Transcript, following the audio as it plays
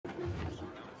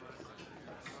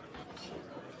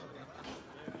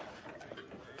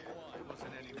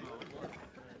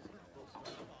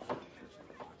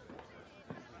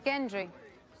Gendry.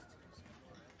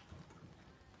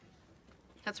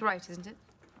 That's right, isn't it?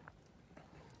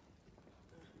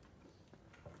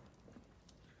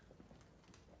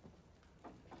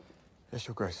 Yes,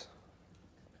 Your Grace.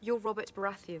 You're Robert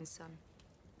Baratheon's son.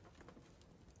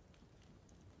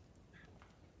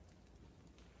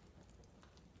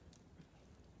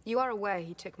 You are aware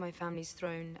he took my family's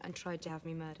throne and tried to have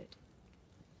me murdered.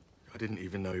 I didn't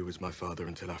even know he was my father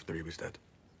until after he was dead.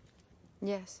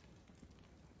 Yes.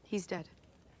 He's dead.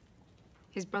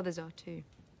 His brothers are too.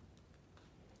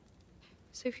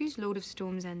 So who's Lord of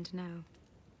Storm's End now?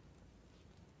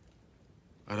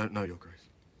 I don't know, Your Grace.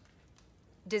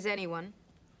 Does anyone?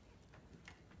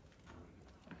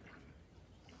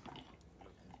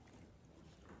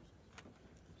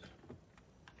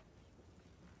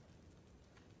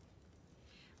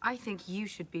 I think you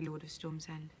should be Lord of Storm's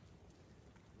End.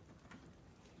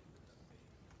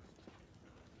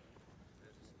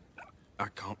 I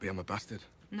can't be, I'm a bastard.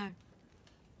 No.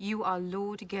 You are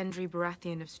Lord Gendry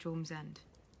Baratheon of Storm's End,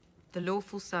 the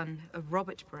lawful son of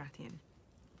Robert Baratheon,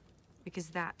 because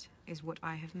that is what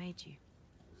I have made you.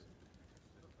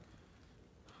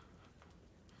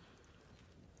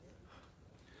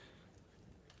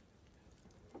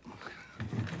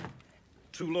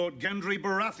 To Lord Gendry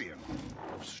Baratheon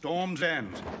of Storm's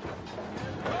End.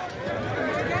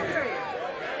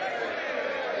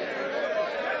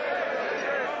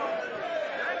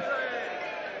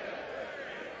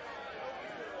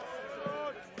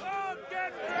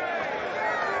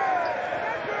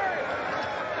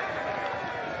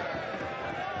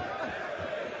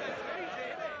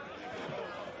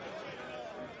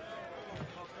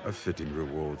 A fitting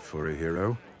reward for a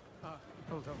hero.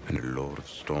 And a Lord of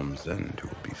Storm's End who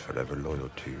will be forever loyal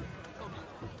to you.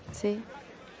 See?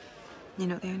 You're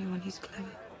not the only one who's clever.